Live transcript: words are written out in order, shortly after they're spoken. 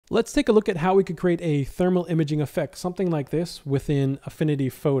Let's take a look at how we could create a thermal imaging effect, something like this within Affinity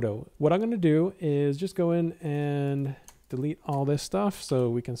Photo. What I'm going to do is just go in and delete all this stuff so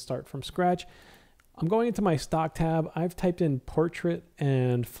we can start from scratch. I'm going into my stock tab. I've typed in portrait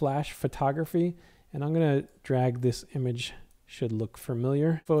and flash photography, and I'm going to drag this image. Should look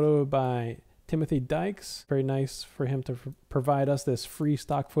familiar. Photo by Timothy Dykes. Very nice for him to provide us this free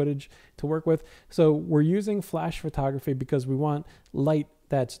stock footage to work with. So we're using flash photography because we want light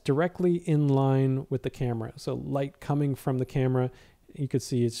that's directly in line with the camera. So light coming from the camera, you could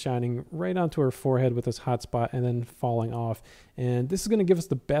see it's shining right onto her forehead with this hot spot and then falling off. And this is going to give us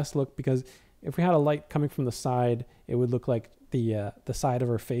the best look, because if we had a light coming from the side, it would look like the side of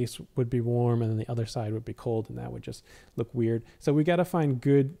her face would be warm and then the other side would be cold, and that would just look weird. So we got to find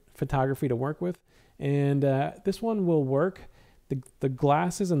good photography to work with, and this one will work. The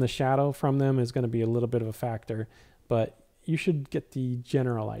glasses and the shadow from them is going to be a little bit of a factor, but you should get the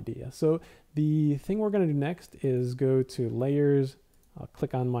general idea. So the thing we're going to do next is go to layers. I'll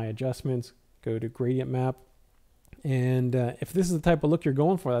click on my adjustments, go to gradient map. And if this is the type of look you're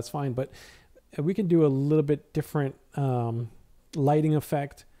going for, that's fine. But we can do a little bit different lighting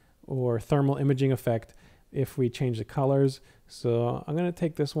effect or thermal imaging effect if we change the colors. So I'm going to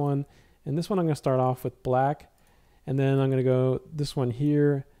take this one, and this one I'm going to start off with black. And then I'm going to go this one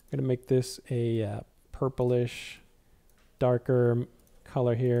here. I'm going to make this a purplish, darker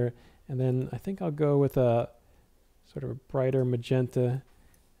color here, and then I think I'll go with a sort of a brighter magenta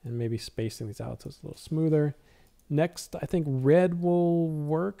and maybe spacing these out so it's a little smoother. Next, I think red will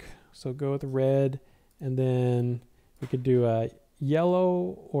work, so go with red, and then we could do a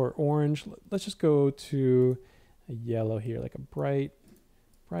yellow or orange. Let's just go to a yellow here, like a bright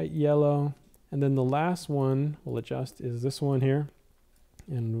yellow. And then the last one we'll adjust is this one here,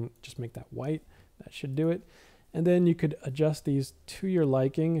 and just make that white. That should do it. And then you could adjust these to your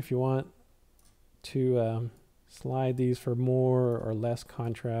liking if you want to slide these for more or less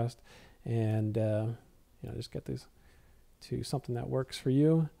contrast, and just get these to something that works for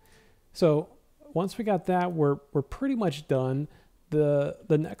you. So once we got that, we're pretty much done. The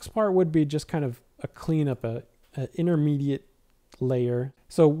next part would be just kind of a cleanup, an intermediate layer.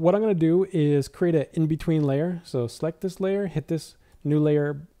 So what I'm going to do is create an in-between layer. So select this layer, hit this new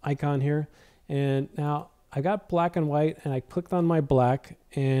layer icon here, and now I got black and white, and I clicked on my black,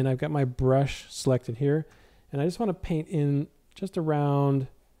 and I've got my brush selected here, and I just want to paint in just around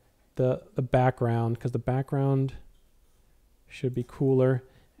the background, because the background should be cooler.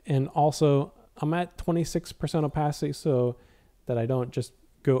 And also I'm at 26% opacity so that I don't just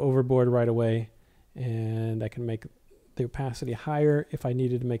go overboard right away, and I can make the opacity higher if I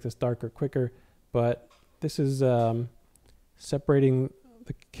needed to make this darker quicker. But this is separating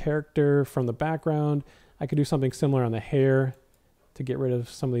the character from the background. I could do something similar on the hair to get rid of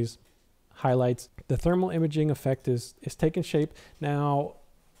some of these highlights. The thermal imaging effect is taking shape. Now,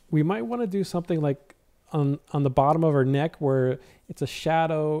 we might want to do something like on the bottom of her neck where it's a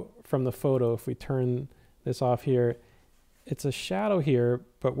shadow from the photo. If we turn this off here, it's a shadow here,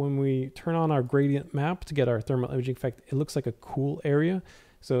 but when we turn on our gradient map to get our thermal imaging effect, it looks like a cool area.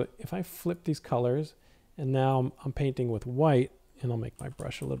 So if I flip these colors, and now I'm painting with white, and I'll make my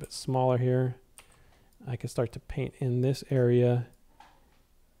brush a little bit smaller here, I can start to paint in this area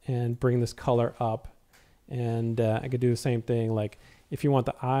and bring this color up. And I could do the same thing. Like if you want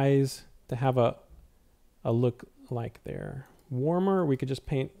the eyes to have a look like they're warmer, we could just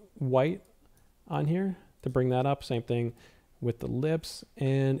paint white on here to bring that up. Same thing with the lips.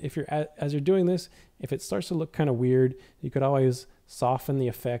 And if you're as you're doing this, if it starts to look kind of weird, you could always soften the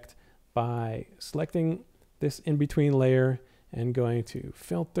effect by selecting this in-between layer and going to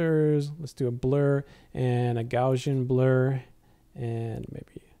filters. Let's do a blur and a Gaussian blur, and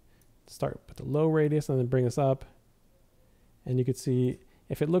maybe start with the low radius and then bring this up. And you could see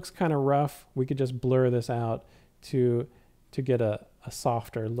if it looks kind of rough, we could just blur this out to get a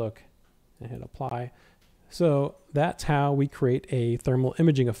softer look, and hit apply. So that's how we create a thermal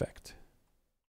imaging effect.